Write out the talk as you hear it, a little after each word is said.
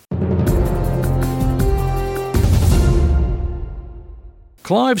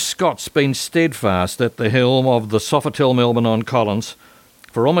Clive Scott's been steadfast at the helm of the Sofitel Melbourne on Collins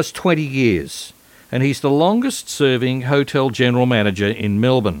for almost 20 years, and he's the longest-serving hotel general manager in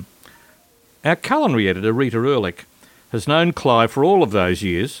Melbourne. Our culinary editor, Rita Erlich, has known Clive for all of those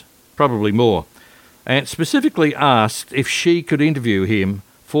years, probably more, and specifically asked if she could interview him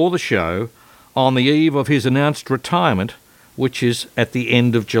for the show on the eve of his announced retirement, which is at the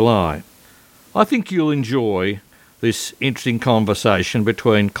end of July. I think you'll enjoy this interesting conversation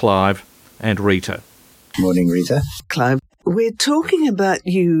between Clive and Rita. Morning, Rita. Clive, we're talking about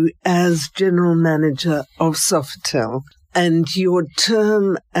you as General Manager of Sofitel, and your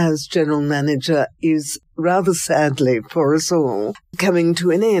term as General Manager is, rather sadly for us all, coming to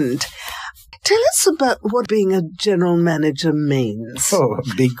an end. Tell us about what being a general manager means. Oh,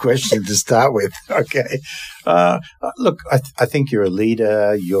 a big question to start with. Okay. Look, I think you're a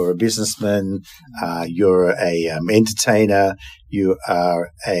leader, you're a businessman, you're a entertainer, you are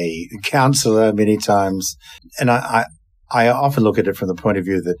a counsellor many times. And I often look at it from the point of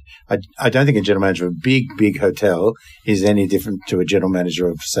view that I don't think a general manager of a big hotel is any different to a general manager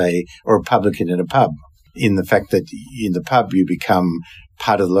of, say, or a publican in a pub, in the fact that in the pub you become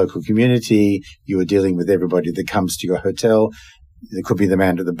part of the local community. You are dealing with everybody that comes to your hotel. It could be the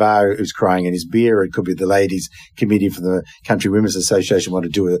man at the bar who's crying in his beer. It could be the ladies' committee for the Country Women's Association want to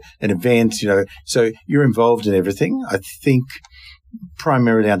do an event, So you're involved in everything. I think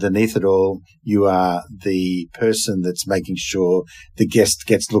primarily underneath it all, you are the person that's making sure the guest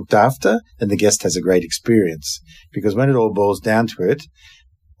gets looked after and the guest has a great experience. Because when it all boils down to it,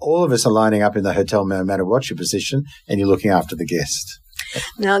 all of us are lining up in the hotel no matter what your position, and you're looking after the guest.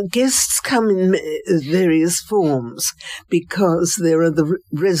 Now, guests come in various forms because there are the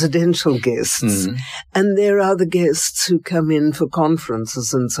residential guests and there are the guests who come in for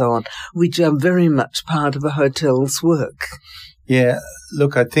conferences and so on, which are very much part of a hotel's work. Yeah,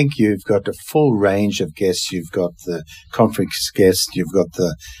 look, I think you've got a full range of guests. You've got the conference guest, you've got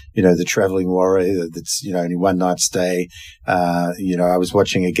the travelling warrior that's, only one night stay. I was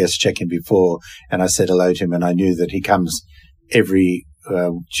watching a guest check-in before and I said hello to him and I knew that he comes every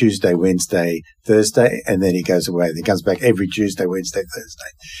Tuesday, Wednesday, Thursday, and then he goes away. Then he comes back every Tuesday, Wednesday,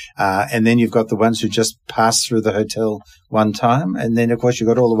 Thursday. And then you've got the ones who just pass through the hotel one time. And then, of course, you've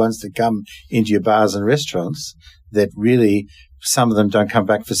got all the ones that come into your bars and restaurants that really, some of them don't come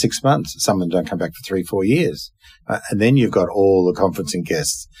back for 6 months. Some of them don't come back for 3-4 years. And then you've got all the conferencing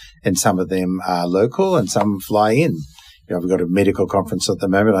guests, and some of them are local and some fly in. We've got a medical conference at the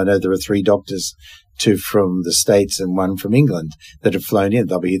moment. I know there are 3 doctors, 2 from the States and 1 from England, that have flown in.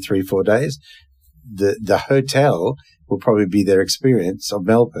 They'll be here 3-4 days. The hotel will probably be their experience of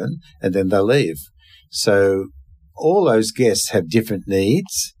Melbourne, and then they'll leave. So all those guests have different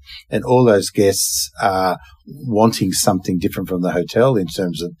needs, and all those guests are wanting something different from the hotel in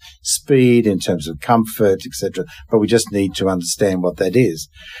terms of speed, in terms of comfort, etc. But we just need to understand what that is.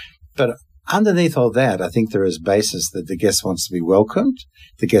 But underneath all that, I think there is basis that the guest wants to be welcomed,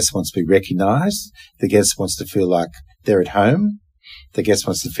 the guest wants to be recognised, the guest wants to feel like they're at home, the guest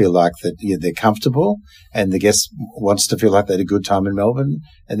wants to feel like that they're comfortable, and the guest wants to feel like they had a good time in Melbourne,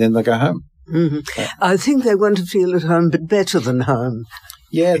 and then they go home. Mm-hmm. I think they want to feel at home, but better than home.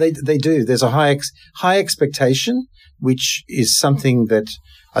 Yeah, they do. There's a high expectation, which is something that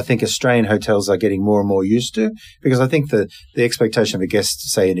I think Australian hotels are getting more and more used to, because I think the expectation of a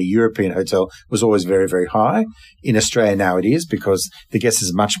guest, say, in a European hotel was always very, very high. In Australia now it is, because the guest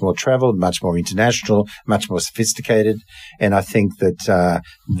is much more travelled, much more international, much more sophisticated, and I think that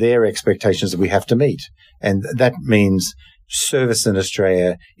their expectations that we have to meet. And that means service in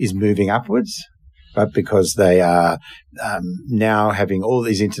Australia is moving upwards, right? Because they are now having all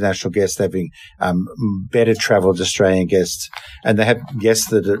these international guests, having better travelled Australian guests, and they have guests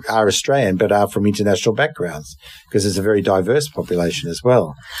that are Australian but are from international backgrounds, because there's a very diverse population as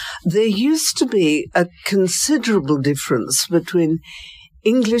well. There used to be a considerable difference between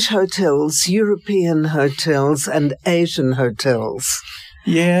English hotels, European hotels, and Asian hotels.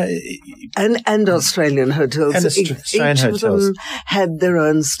 Yeah. And Australian hotels. And Australian Each hotels. of them had their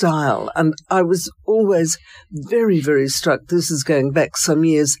own style. And I was always very, very struck, this is going back some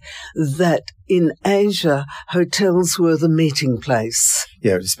years, that in Asia, hotels were the meeting place.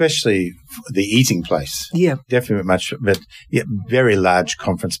 Yeah, especially the eating place. Yeah. Definitely much, but yeah, very large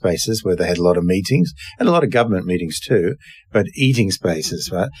conference spaces where they had a lot of meetings and a lot of government meetings too, but eating spaces,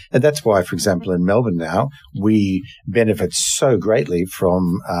 right? And that's why, for example, in Melbourne now, we benefit so greatly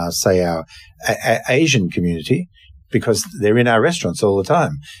from, say, our Asian community, because they're in our restaurants all the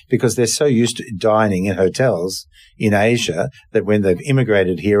time, because they're so used to dining in hotels in Asia that when they've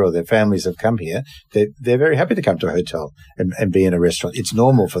immigrated here or their families have come here, they're very happy to come to a hotel and be in a restaurant. It's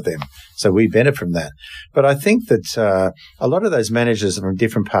normal for them. So we benefit from that. But I think that a lot of those managers from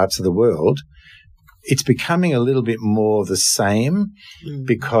different parts of the world, it's becoming a little bit more the same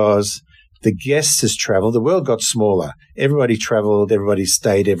because the guests has travelled. The world got smaller. Everybody travelled. Everybody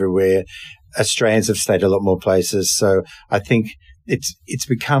stayed everywhere. Australians have stayed a lot more places. So I think it's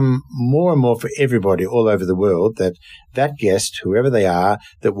become more and more for everybody all over the world that guest, whoever they are,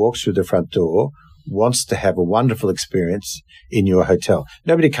 that walks through the front door wants to have a wonderful experience in your hotel.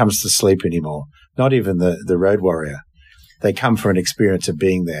 Nobody comes to sleep anymore, not even the road warrior. They come for an experience of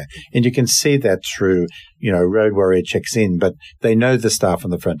being there. And you can see that through, Road Warrior checks in, but they know the staff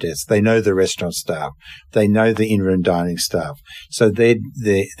on the front desk. They know the restaurant staff. They know the in-room dining staff. So they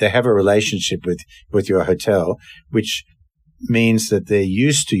have a relationship with your hotel, which means that they're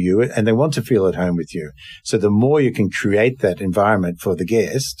used to you and they want to feel at home with you. So the more you can create that environment for the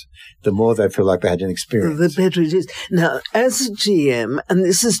guest, the more they feel like they had an experience. The better it is. Now, as a GM, and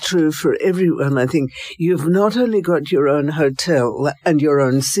this is true for everyone, I think, you've not only got your own hotel and your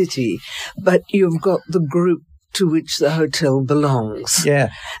own city, but you've got the group to which the hotel belongs.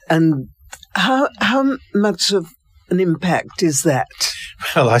 Yeah. And how much of an impact is that?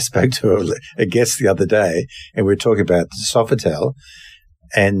 Well, I spoke to a guest the other day, and we were talking about Sofitel,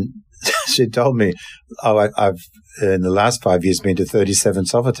 and she told me, I've in the last 5 years been to 37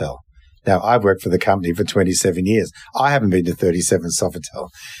 Sofitel. Now, I've worked for the company for 27 years. I haven't been to 37 Sofitel.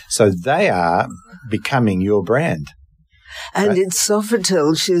 So they are becoming your brand. And right? it's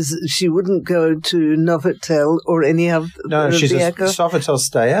Sofitel. She wouldn't go to Novotel or any of No, she's a Sofitel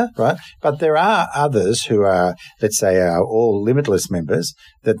stayer, right? But there are others who are, let's say, are all Limitless members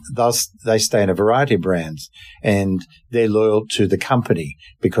that they stay in a variety of brands, and they're loyal to the company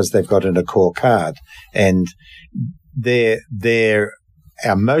because they've got an Accor card, and they're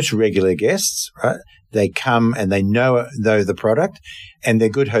our most regular guests, right? They come and they know the product, and they're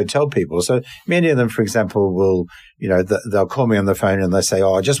good hotel people. So many of them, for example, will, they'll call me on the phone and they say,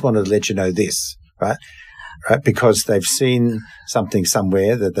 I just wanted to let you know this, right? Right? Because they've seen something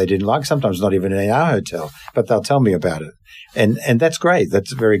somewhere that they didn't like, sometimes not even in our hotel, but they'll tell me about it. And that's great.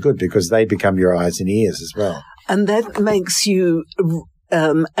 That's very good because they become your eyes and ears as well. And that makes you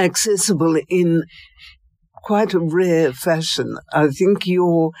accessible in quite a rare fashion. I think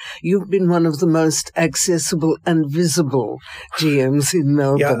you've been one of the most accessible and visible GMs in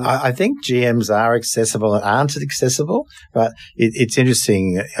Melbourne. Yeah, I think GMs are accessible and aren't accessible, but it's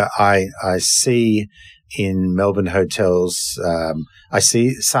interesting. I see in Melbourne hotels, I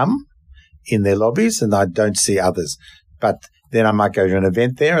see some in their lobbies and I don't see others. But then I might go to an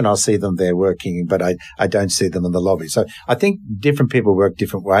event there and I'll see them there working, but I don't see them in the lobby. So I think different people work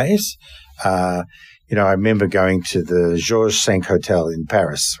different ways. I remember going to the Georges V Hotel in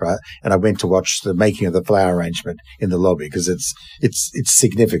Paris, right? And I went to watch the making of the flower arrangement in the lobby because it's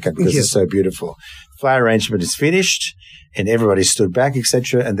significant because it's so beautiful. Flower arrangement is finished and everybody stood back,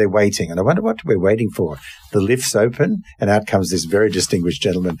 etc., and they're waiting. And I wonder what we're waiting for. The lift's open and out comes this very distinguished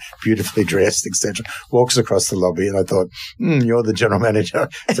gentleman, beautifully dressed, etc., walks across the lobby. And I thought, you're the general manager,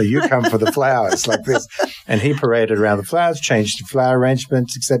 so you come for the flowers like this. And he paraded around the flowers, changed the flower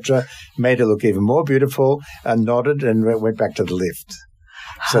arrangements, etc., made it look even more beautiful, and nodded and went back to the lift.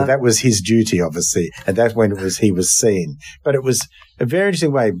 So that was his duty, obviously, and that's when he was seen. But it was a very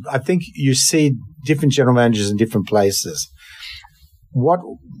interesting way. I think you see different general managers in different places. What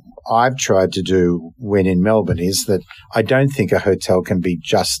I've tried to do when in Melbourne is that I don't think a hotel can be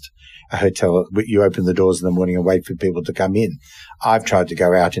just a hotel. You open the doors in the morning and wait for people to come in. I've tried to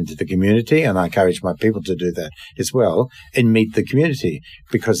go out into the community, and I encourage my people to do that as well, and meet the community,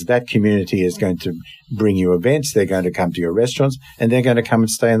 because that community is going to bring you events. They're going to come to your restaurants, and they're going to come and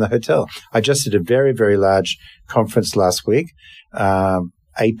stay in the hotel. I just did a very, very large conference last week,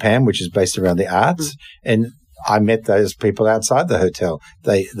 APAM, which is based around the arts, and I met those people outside the hotel.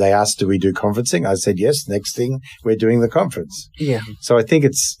 They asked, do we do conferencing? I said, yes. Next thing, we're doing the conference. Yeah. So I think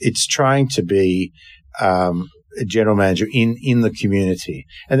it's trying to be a general manager in the community.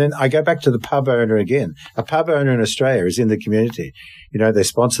 And then I go back to the pub owner again. A pub owner in Australia is in the community. They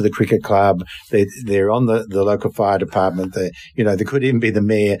sponsor the cricket club. They're on the local fire department. They could even be the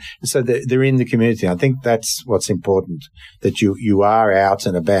mayor. So they're in the community. I think that's what's important, that you are out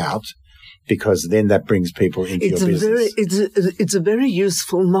and about, because then that brings people into your business. It's a very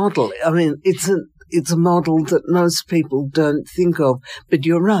useful model. I mean, it's a model that most people don't think of. But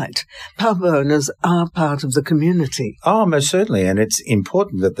you're right. Pub owners are part of the community. Oh, most certainly. And it's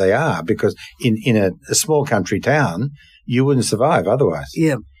important that they are, because in a small country town, you wouldn't survive otherwise.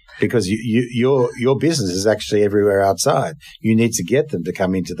 Yeah. Because your business is actually everywhere outside. You need to get them to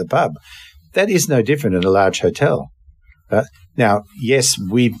come into the pub. That is no different in a large hotel. Now, yes,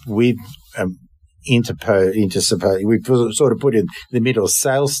 we've sort of put in the middle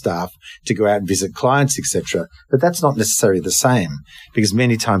sales staff to go out and visit clients, etc. But that's not necessarily the same, because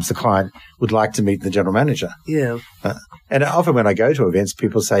many times the client would like to meet the general manager. Yeah. And often when I go to events,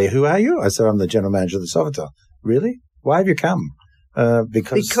 people say, "Who are you?" I said, "I'm the general manager of the Sofitel." "Really? Why have you come?"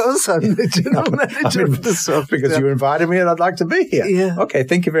 Because I'm the general manager of the Sofitel. Because you invited me and I'd like to be here. Yeah. Okay,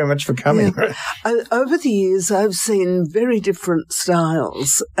 thank you very much for coming. Yeah. Over the years, I've seen very different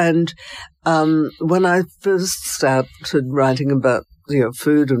styles. And when I first started writing about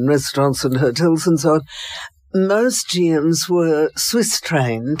food and restaurants and hotels and so on, most GMs were Swiss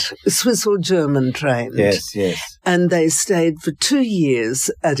or German trained. Yes, yes. And they stayed for 2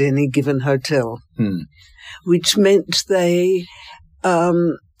 years at any given hotel, which meant they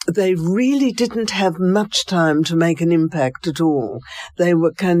really didn't have much time to make an impact at all. They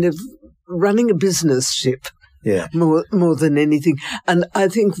were kind of running a business ship, more than anything. And I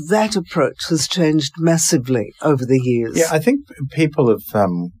think that approach has changed massively over the years. Yeah, I think people have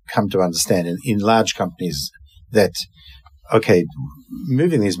come to understand in large companies that, okay,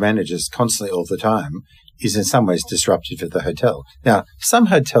 moving these managers constantly all the time is in some ways disruptive for the hotel. Now, some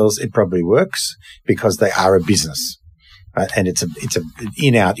hotels, it probably works because they are a business. Right? And it's a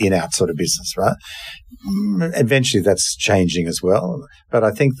in-out sort of business, right? Eventually that's changing as well. But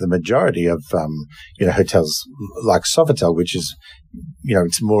I think the majority of, hotels like Sofitel, which is,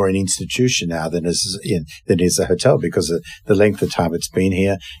 it's more an institution now than is a hotel, because of the length of time it's been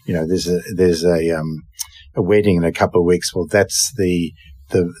here. There's a wedding in a couple of weeks. Well, that's the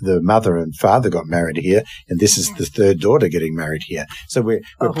mother and father got married here, and this is the third daughter getting married here. So we're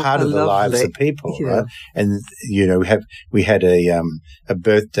part of the lives of people, right? And we had a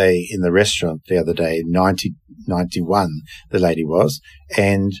birthday in the restaurant the other day, 91, the lady was,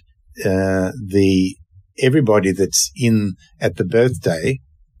 and everybody that's in at the birthday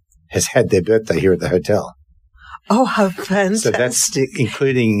has had their birthday here at the hotel. Oh, how fantastic. So that's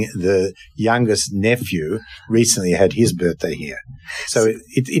including the youngest nephew recently had his birthday here. So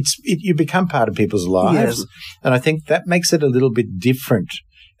you become part of people's lives. Yes. And I think that makes it a little bit different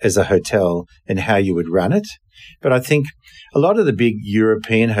as a hotel and how you would run it. But I think a lot of the big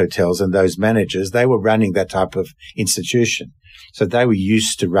European hotels and those managers, they were running that type of institution. So they were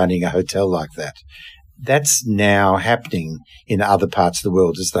used to running a hotel like that. That's now happening in other parts of the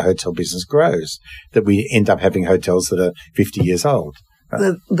world as the hotel business grows, that we end up having hotels that are 50 years old.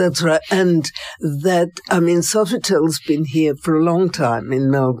 That's right. And Sofitel's been here for a long time in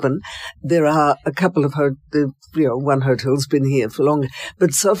Melbourne. There are a couple of one hotel's been here for longer.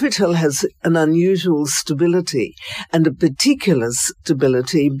 But Sofitel has an unusual stability, and a particular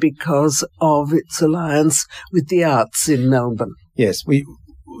stability because of its alliance with the arts in Melbourne. Yes,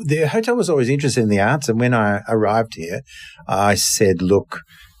 the hotel was always interested in the arts, and when I arrived here, I said, look,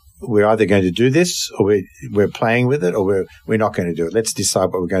 we're either going to do this or we're playing with it, or we're not going to do it. Let's decide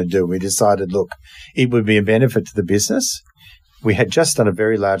what we're going to do. And we decided, look, it would be a benefit to the business. We had just done a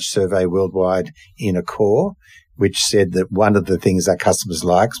very large survey worldwide in Accor, which said that one of the things our customers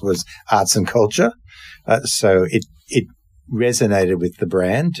liked was arts and culture. So it resonated with the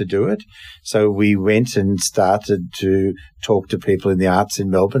brand to do it. So we went and started to talk to people in the arts in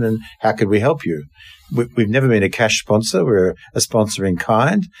Melbourne, and how could we help you? We've never been a cash sponsor. We're a sponsor in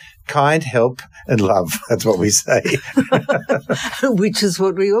kind. Kind, help, and love. That's what we say. Which is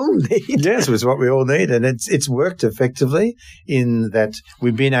what we all need. Yes, it's what we all need. And it's worked effectively in that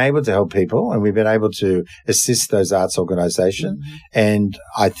we've been able to help people, and we've been able to assist those arts organisations. Mm-hmm. And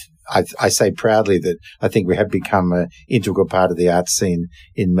I say proudly that I think we have become an integral part of the arts scene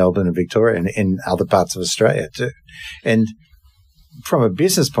in Melbourne and Victoria, and in other parts of Australia too. And from a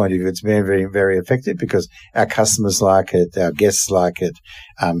business point of view, it's been very, very effective because our customers like it, our guests like it.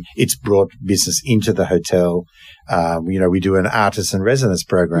 It's brought business into the hotel. We do an artist in residence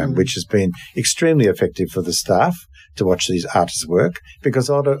program, which has been extremely effective for the staff to watch these artists work, because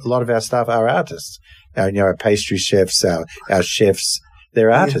a lot of our staff are artists. Our pastry chefs, our chefs,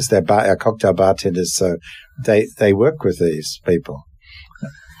 they're artists. They're our cocktail bartenders. So they work with these people.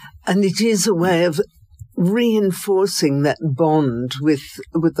 And it is a way of reinforcing that bond with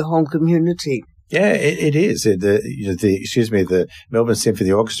the whole community. Yeah, it is. The Melbourne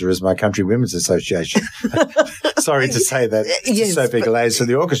Symphony Orchestra is my country women's association. Sorry to say that Yes, so big a lays for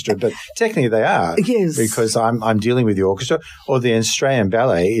the orchestra, but technically they are. Yes. Because I'm dealing with the orchestra, or the Australian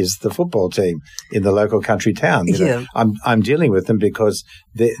Ballet is the football team in the local country town. I'm dealing with them because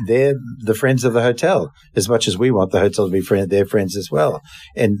they're the friends of the hotel as much as we want the hotel to be their friends as well.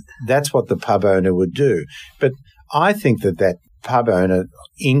 And that's what the pub owner would do. But I think that pub owner,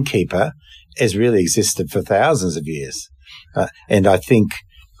 innkeeper, has really existed for thousands of years. And I think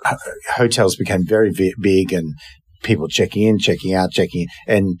hotels became very big and people checking in, checking out, checking in.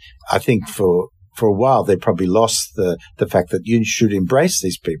 And I think for a while they probably lost the fact that you should embrace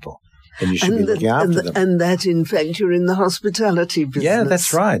these people. And you should be looking after them. And that, in fact, you're in the hospitality business. Yeah,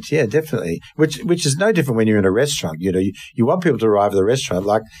 that's right. Yeah, definitely. Which is no different when you're in a restaurant. You want people to arrive at the restaurant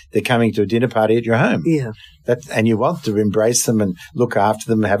like they're coming to a dinner party at your home. Yeah. And you want to embrace them and look after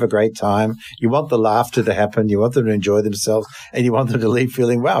them, have a great time. You want the laughter to happen. You want them to enjoy themselves, and you want them to leave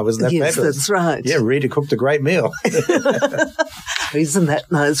feeling, wow, wasn't that fabulous? Yes, that's right. Yeah, Rita cooked a great meal. Isn't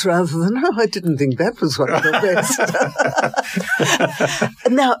that nice? Rather than, I didn't think that was one of the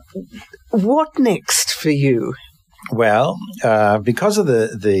best. Now, what next for you? Well, because of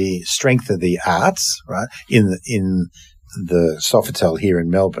the strength of the arts, right, in the Sofitel here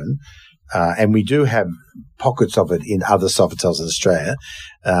in Melbourne, and we do have pockets of it in other Sofitels in Australia,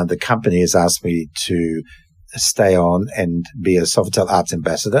 the company has asked me to stay on and be a Sofitel Arts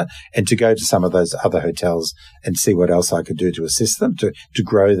Ambassador and to go to some of those other hotels and see what else I could do to assist them to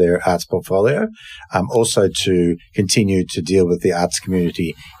grow their arts portfolio. Also to continue to deal with the arts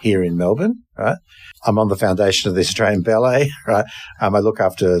community here in Melbourne, right? I'm on the foundation of the Australian Ballet, right? I look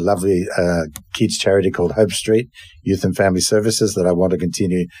after a lovely kids charity called Hope Street Youth and Family Services that I want to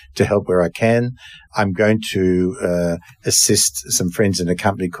continue to help where I can. I'm going to assist some friends in a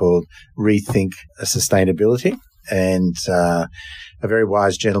company called Rethink Sustainability. And a very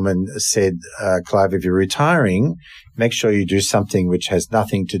wise gentleman said, Clive, if you're retiring, make sure you do something which has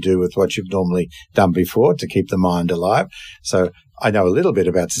nothing to do with what you've normally done before to keep the mind alive. So I know a little bit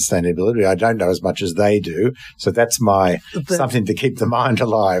about sustainability. I don't know as much as they do. So that's something to keep the mind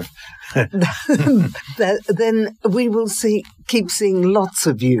alive. Then we will keep seeing lots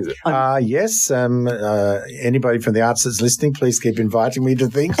of you. Yes. Anybody from the arts that's listening, please keep inviting me to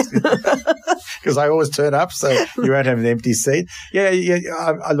things. Because I always turn up, so you won't have an empty seat. Yeah.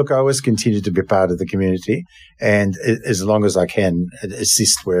 I always continue to be part of the community, and as long as I can,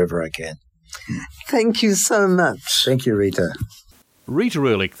 assist wherever I can. Thank you so much. Thank you, Rita. Rita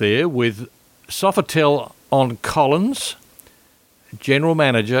Erlich there with Sofitel on Collins, General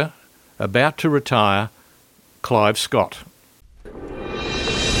Manager, about to retire, Clive Scott.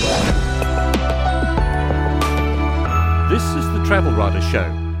 This is the Travel Writer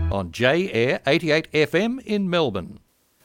Show on J Air 88 FM in Melbourne.